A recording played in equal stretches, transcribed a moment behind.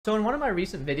So in one of my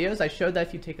recent videos, I showed that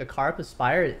if you take a car up a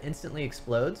spire, it instantly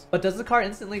explodes. But does the car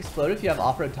instantly explode if you have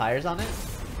off-road tires on it?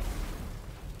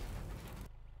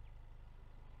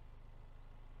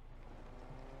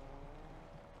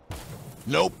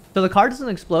 Nope. So the car doesn't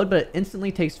explode, but it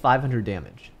instantly takes 500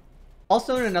 damage.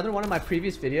 Also, in another one of my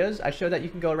previous videos, I showed that you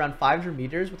can go around 500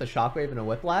 meters with a shockwave and a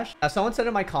whiplash. Now, someone said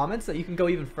in my comments that you can go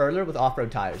even further with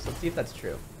off-road tires. Let's see if that's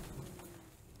true.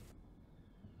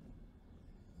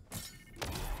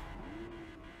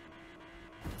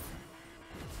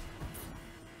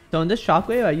 So in this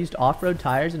shockwave, I used off-road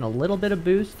tires and a little bit of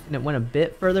boost, and it went a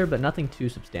bit further, but nothing too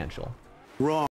substantial. Wrong.